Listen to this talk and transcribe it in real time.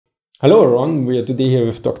Hello everyone, we are today here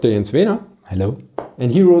with Dr. Jens Wehner. Hello.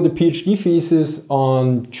 And he wrote a PhD thesis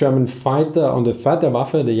on German fighter, on the fighter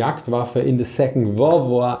Waffe, the Jagdwaffe in the Second World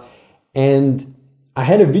War. And I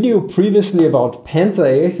had a video previously about Panzer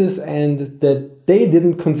Aces and that they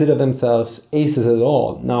didn't consider themselves aces at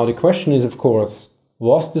all. Now the question is, of course,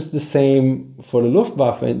 was this the same for the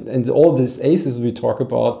Luftwaffe and all these aces we talk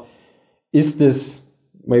about? Is this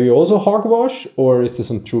maybe also hogwash, or is there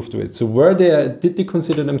some truth to it? So did they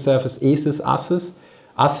consider themselves as aces,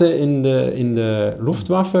 Asse in the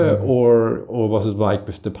Luftwaffe, or was it like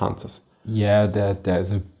with the Panzers? Yeah, there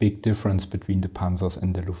is a big difference between the Panzers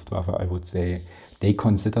and the Luftwaffe, I would say. They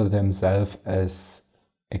consider themselves as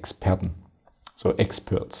Experten, so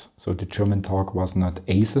experts. So the German talk was not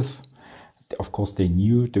aces. Of course, they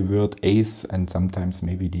knew the word ace and sometimes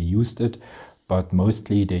maybe they used it, but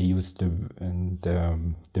mostly they used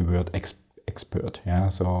the word expert. Yeah,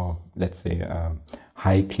 so let's say a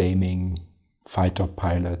high claiming fighter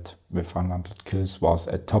pilot with 100 kills was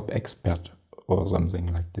a top expert or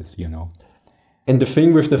something like this, you know. And the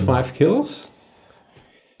thing with the 5 kills?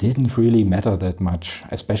 Didn't really matter that much,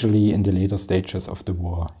 especially in the later stages of the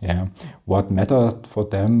war. Yeah, what mattered for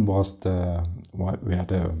them was the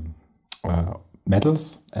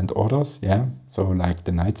medals and orders. Yeah, so like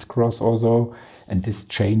the Knight's Cross also, and this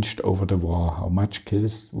changed over the war. How much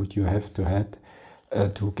kills would you have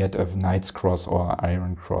to get a Knight's Cross or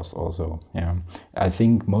Iron Cross also? Yeah, I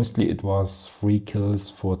think mostly it was 3 kills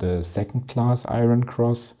for the second class Iron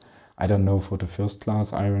Cross. I don't know for the first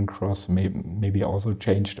class Iron Cross, maybe also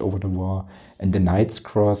changed over the war. And the Knight's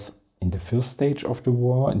Cross in the first stage of the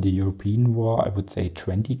war, in the European war, I would say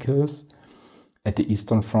 20 kills. At the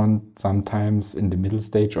Eastern Front, sometimes in the middle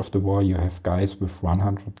stage of the war, you have guys with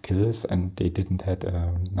 100 kills and they didn't have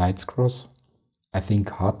a Knight's Cross. I think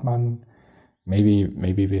Hartmann, maybe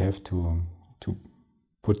we have to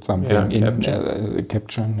put something in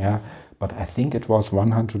caption, yeah. But I think it was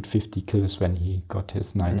 150 kills when he got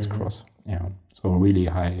his Knight's Cross. Yeah, so really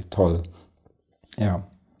high toll. Yeah.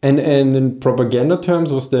 And in propaganda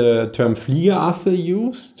terms, was the term Flieger Asse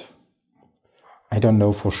used? I don't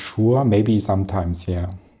know for sure. Maybe sometimes,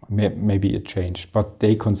 yeah. Maybe it changed, but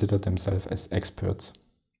they consider themselves as experts.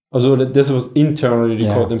 Also, this was internally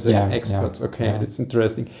they called themselves experts. Okay, that's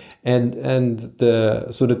interesting. And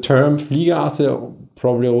so the term Flieger Asse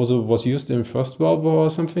probably also was used in First World War or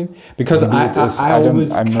something, because I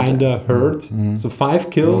always kind of heard so 5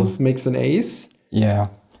 kills makes an ace. Yeah,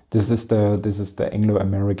 this is the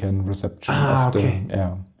Anglo-American reception of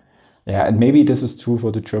the yeah, and maybe this is true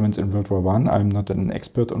for the Germans in World War I. I'm not an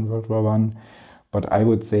expert on World War I, but I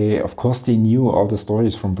would say, of course, they knew all the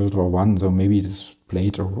stories from World War I, so maybe this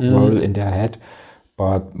played a role in their head.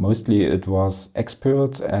 But mostly it was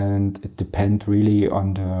experts, and it depends really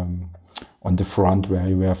on the front where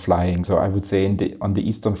you were flying. So I would say on the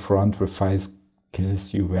Eastern Front with 5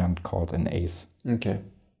 kills, you weren't called an ace. Okay.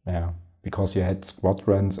 Yeah, because you had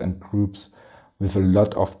squadrons and groups with a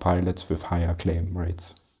lot of pilots with higher claim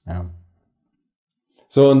rates. Yeah.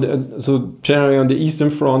 So generally on the Eastern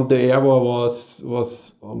Front, the air war was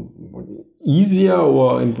easier,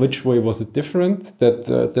 or in which way was it different? That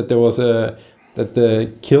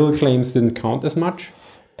the kill claims didn't count as much.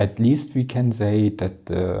 At least we can say that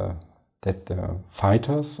the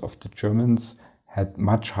fighters of the Germans had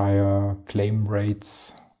much higher claim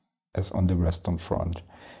rates as on the Western Front.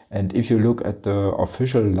 And if you look at the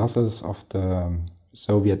official losses of the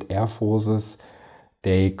Soviet air forces,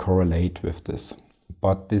 they correlate with this.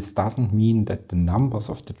 But this doesn't mean that the numbers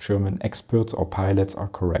of the German experts or pilots are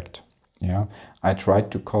correct. Yeah, I tried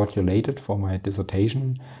to calculate it for my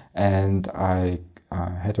dissertation, and I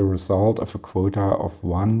had a result of a quota of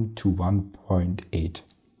 1 to 1.8,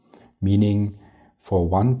 meaning for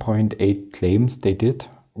 1.8 claims they did,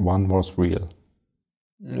 1 was real.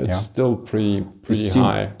 It's still pretty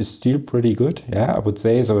high. It's still pretty good, yeah, I would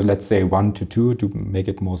say. So let's say 1 to 2 to make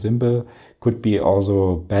it more simple. Could be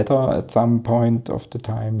also better at some point of the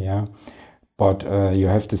time, yeah. But you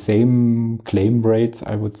have the same claim rates,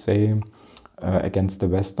 I would say, against the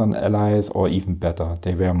Western allies, or even better.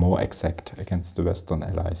 They were more exact against the Western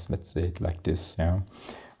allies, let's say it like this, yeah.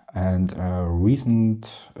 And recent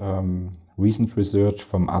research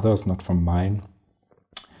from others, not from mine,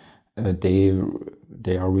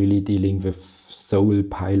 they are really dealing with sole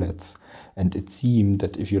pilots. And it seemed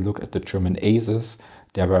that if you look at the German aces,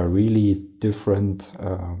 there were really different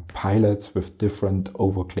pilots with different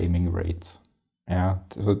overclaiming rates. Yeah,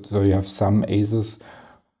 so you have some aces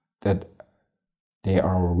that they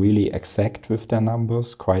are really exact with their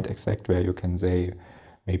numbers, quite exact, where you can say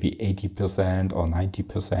maybe 80% or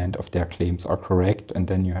 90% of their claims are correct. And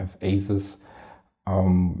then you have aces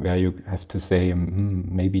where you have to say,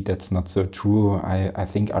 maybe that's not so true. I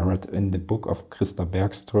think I read in the book of Christa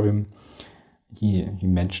Bergström, he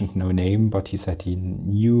mentioned no name, but he said he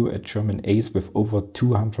knew a German ace with over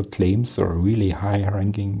 200 claims, or a really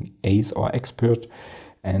high-ranking ace or expert,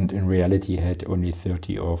 and in reality he had only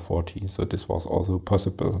 30 or 40. So this was also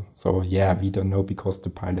possible. So yeah, we don't know because the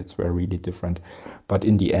pilots were really different. But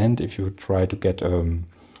in the end, if you try to get an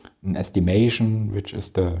estimation, which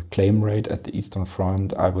is the claim rate at the Eastern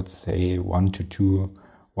Front, I would say 1 to 2,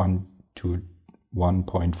 1 to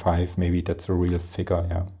 1.5, maybe that's a real figure,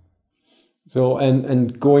 yeah. So,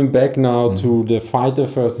 and going back now to the fighter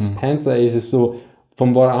versus Panzer Aces, so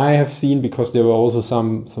from what I have seen, because there were also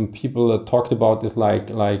some people that talked about this,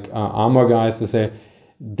 like armor guys, they say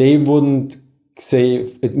they wouldn't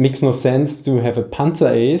say it makes no sense to have a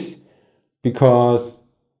Panzer Ace because,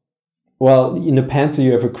 well, in a Panzer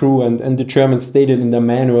you have a crew, and the Germans stated in their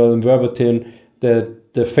manual in verbatim that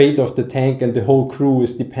the fate of the tank and the whole crew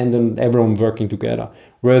is dependent on everyone working together.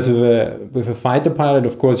 Whereas with a fighter pilot,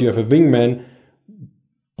 of course, you have a wingman,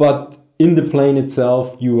 but in the plane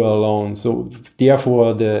itself, you are alone. So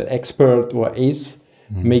therefore, the expert or ace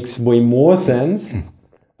makes way more sense.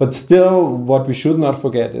 But still, what we should not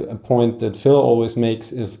forget, a point that Phil always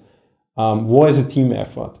makes, is war is a team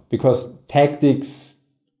effort. Because tactics,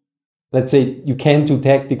 let's say you can do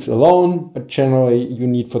tactics alone, but generally you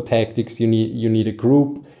need for tactics, you need a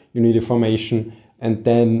group, you need a formation, and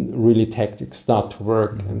then really tactics start to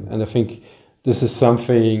work. And I think this is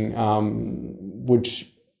something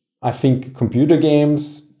which I think computer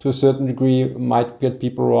games to a certain degree might get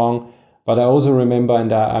people wrong. But I also remember,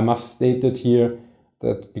 and I must state it here,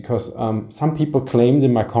 that because some people claimed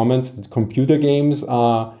in my comments that computer games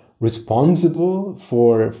are responsible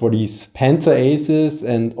for these Panzer Aces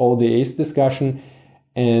and all the ace discussion,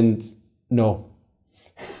 and no.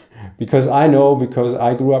 Because I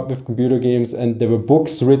grew up with computer games, and there were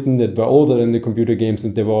books written that were older than the computer games,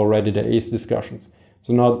 and they were already the ace discussions.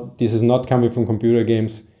 So this is not coming from computer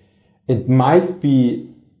games. It might be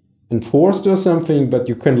enforced or something, but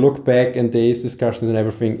you can look back, and the ace discussions and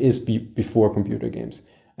everything is before computer games.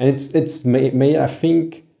 And it's made, I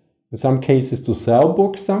think, in some cases to sell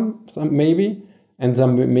books, some maybe, and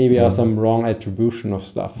some maybe are some wrong attribution of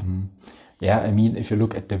stuff. Yeah, I mean, if you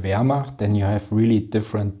look at the Wehrmacht, then you have really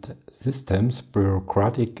different systems,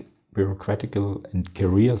 bureaucratical and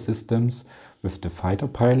career systems with the fighter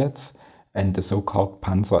pilots and the so-called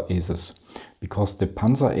Panzer Aces. Because the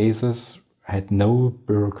Panzer Aces had no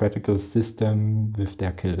bureaucratical system with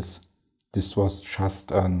their kills. This was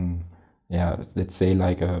just let's say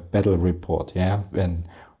like a battle report, when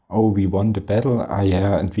we won the battle,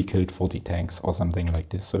 and we killed 40 tanks or something like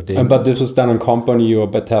this. So but this was done on company or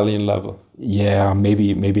battalion level. Yeah,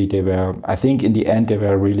 maybe they were. I think in the end they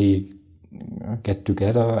were really get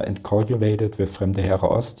together and calculated with Fremde Heere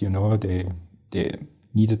Ost. They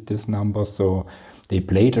needed this number, so they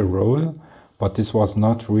played a role, but this was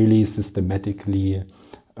not really systematically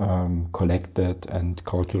collected and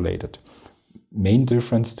calculated. Main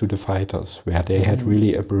difference to the fighters, where they had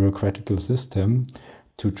really a bureaucratical system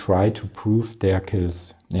to try to prove their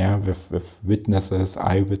kills, with witnesses,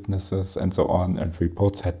 eyewitnesses, and so on, and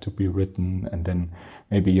reports had to be written, and then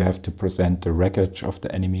maybe you have to present the wreckage of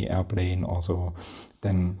the enemy airplane also.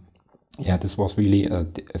 Then, this was really a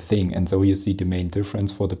thing, and so you see the main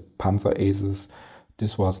difference for the Panzer Aces.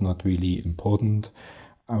 This was not really important,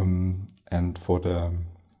 and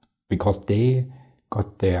because they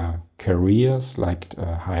got their careers, like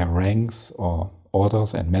higher ranks or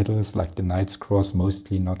orders and medals, like the Knight's Cross,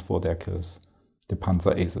 mostly not for their kills, the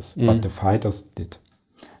Panzer Aces, but the fighters did.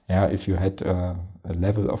 If you had a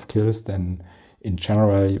level of kills, then in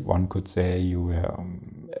general one could say you were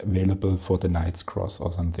available for the Knight's Cross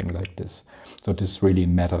or something like this. So this really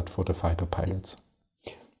mattered for the fighter pilots.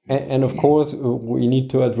 And of course we need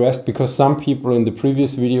to address, because some people in the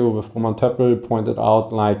previous video with Roman Töppel pointed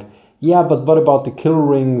out, like, but what about the kill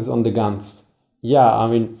rings on the guns? I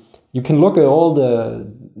mean, you can look at all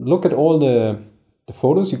the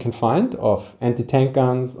photos you can find of anti-tank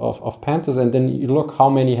guns, of Panzers, and then you look how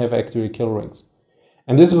many have actually kill rings.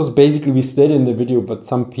 And this was basically, we stated in the video, but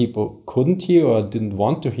some people couldn't hear or didn't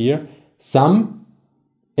want to hear. Some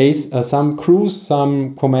crews,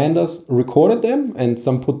 some commanders recorded them, and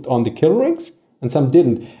some put on the kill rings, and some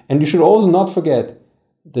didn't. And you should also not forget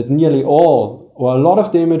that nearly all, or a lot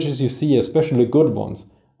of the images you see, especially the good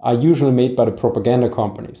ones, are usually made by the propaganda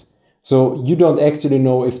companies. So you don't actually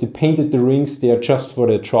know if they painted the rings there just for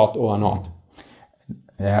the shot or not.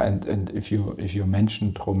 And if you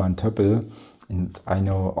mentioned Roman Töppel, and I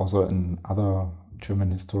know also another German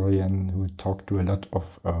historian who talked to a lot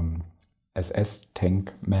of SS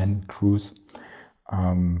tank man crews,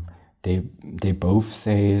 they both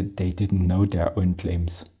say they didn't know their own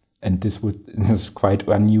claims. And this is quite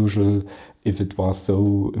unusual if it was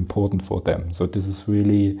so important for them. So this is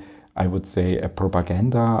really, I would say, a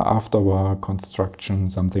propaganda after-war construction,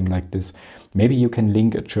 something like this. Maybe you can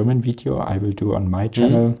link a German video I will do on my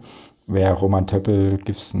channel, where Roman Töppel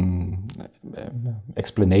gives an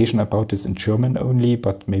explanation about this in German only,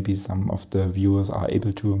 but maybe some of the viewers are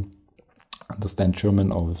able to understand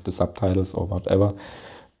German or with the subtitles or whatever,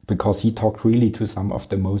 because he talked really to some of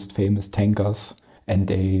the most famous tankers, and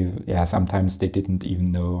they, sometimes they didn't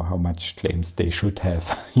even know how much claims they should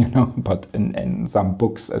have, you know, but in some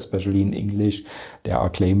books, especially in English, there are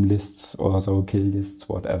claim lists or so, kill lists,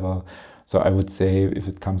 whatever. So I would say if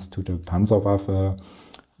it comes to the Panzerwaffe,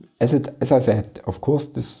 as I said, of course,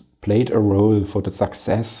 this played a role for the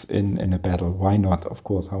success in a battle. Why not? Of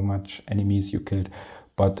course, how much enemies you killed.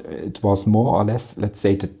 But it was more or less, let's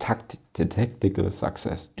say, the tactical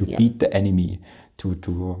success to beat the enemy, to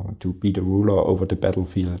be the ruler over the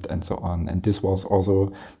battlefield and so on. And this was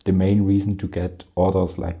also the main reason to get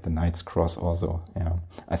orders like the Knight's Cross also. Yeah,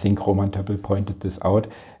 I think Roman Töppel pointed this out.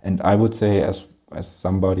 And I would say, as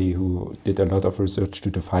somebody who did a lot of research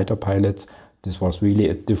to the fighter pilots, this was really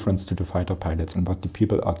a difference to the fighter pilots. And what the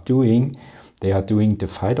people are doing, they are doing the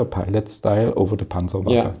fighter pilot style over the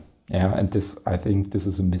Panzerwaffe. Yeah, and this, I think this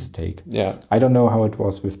is a mistake. Yeah, I don't know how it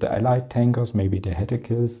was with the Allied tankers. Maybe they had a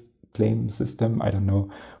claim system. I don't know,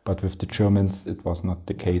 but with the Germans, it was not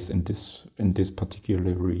the case in this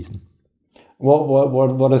particular reason.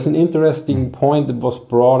 What is an interesting point that was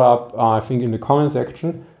brought up, I think, in the comment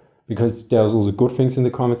section, because there's also good things in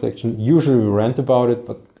the comment section. Usually we rant about it,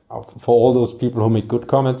 but for all those people who make good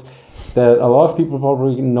comments, that a lot of people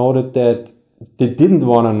probably noted that they didn't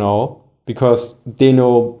want to know, because they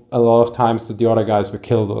know a lot of times that the other guys were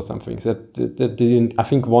killed or something. That didn't. I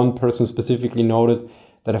think one person specifically noted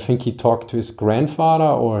that I think he talked to his grandfather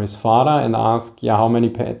or his father and asked, how many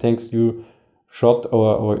tanks you shot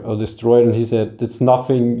or destroyed, and he said it's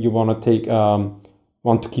nothing you want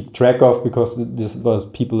to keep track of, because this was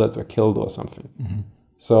people that were killed or something.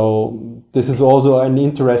 So this is also an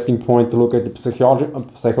interesting point to look at the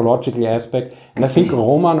psychological aspect. And I think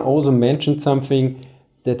Roman also mentioned something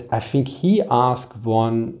that I think he asked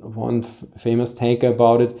one famous tanker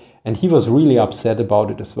about it, and he was really upset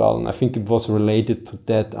about it as well. And I think it was related to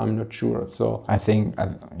that. I'm not sure. So I think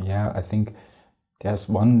there's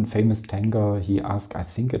one famous tanker he asked. I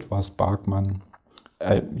think it was Barkman.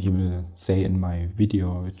 He will say in my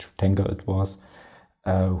video which tanker it was,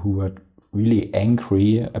 who were really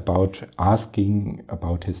angry about asking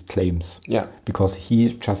about his claims. Yeah, because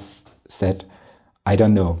he just said, "I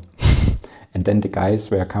don't know." And then the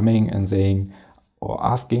guys were coming and saying, or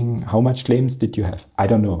asking, how much claims did you have? I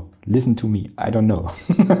don't know. Listen to me. I don't know.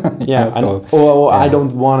 I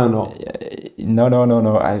don't want to know.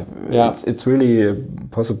 No. It's really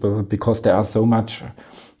possible, because there are so much.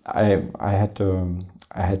 I had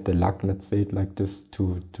the luck, let's say it like this,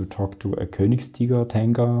 to talk to a Königstiger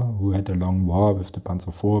tanker who had a long war with the Panzer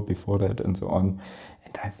IV before that and so on.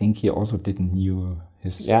 And I think he also didn't know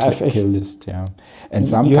his kill list. Yeah, and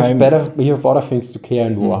sometimes you have other things to care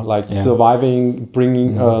in war, like surviving,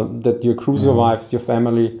 bringing that your crew survives, your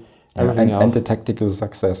family, everything else, and the tactical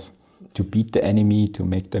success to beat the enemy, to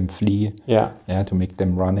make them flee, to make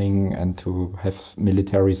them running, and to have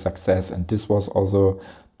military success. And this was also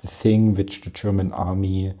the thing which the German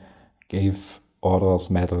army gave orders,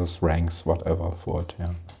 medals, ranks, whatever for it.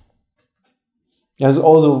 Yeah. And it's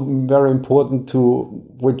also very important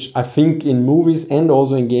which I think in movies and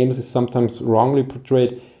also in games is sometimes wrongly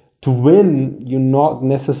portrayed, to win, you not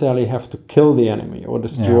necessarily have to kill the enemy or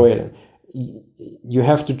destroy it. You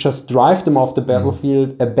have to just drive them off the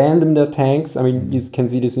battlefield, abandon their tanks. I mean, you can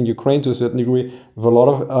see this in Ukraine to a certain degree, with a lot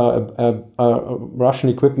of Russian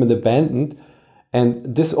equipment abandoned.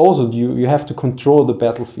 And this also, you have to control the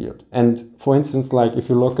battlefield. And for instance, like if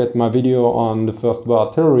you look at my video on the First World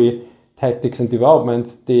Artillery, tactics and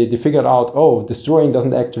developments, they figured out, destroying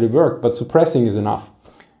doesn't actually work, but suppressing is enough.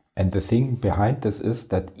 And the thing behind this is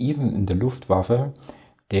that even in the Luftwaffe,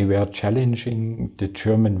 they were challenging the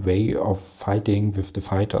German way of fighting with the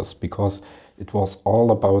fighters, because it was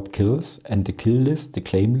all about kills and the kill list, the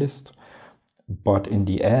claim list. But in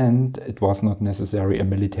the end, it was not necessarily a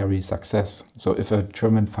military success. So if a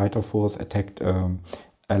German fighter force attacked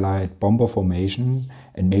Allied bomber formation,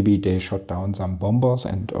 and maybe they shot down some bombers,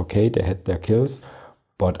 and okay, they had their kills,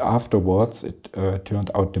 but afterwards it turned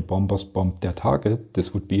out the bombers bombed their target,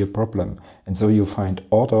 this would be a problem. And so you find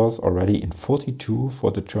orders already in 42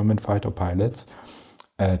 for the German fighter pilots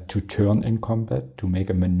to turn in combat, to make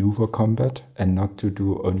a maneuver combat, and not to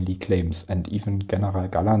do only claims. And even General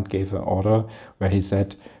Galland gave an order where he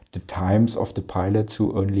said the times of the pilots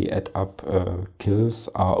who only add up kills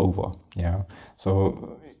are over. Yeah.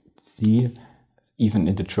 So see, even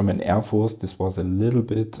in the German Air Force, this was a little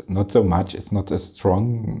bit, not so much, it's not a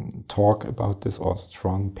strong talk about this or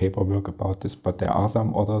strong paperwork about this, but there are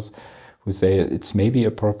some others who say it's maybe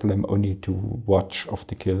a problem only to watch of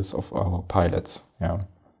the kills of our pilots. Yeah.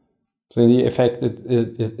 So in the effect,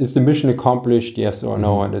 is the mission accomplished, yes or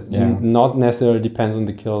no? And it not necessarily depends on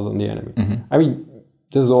the kills on the enemy. I mean,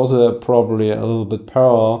 this is also probably a little bit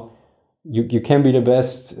parallel. You can be the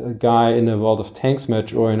best guy in a World of Tanks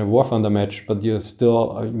match or in a War Thunder match, but you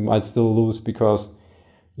might still lose because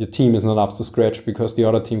your team is not up to scratch because the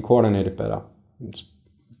other team coordinated better. It's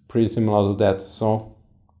pretty similar to that. So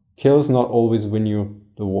kills not always win you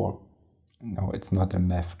the war. No, it's not a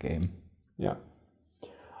math game. Yeah.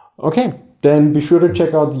 Okay, then be sure to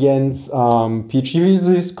check out Jens' PhD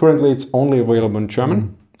thesis. Currently, it's only available in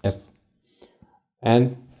German. Yes.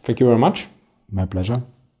 And thank you very much. My pleasure.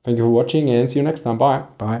 Thank you for watching and see you next time. Bye.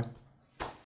 Bye.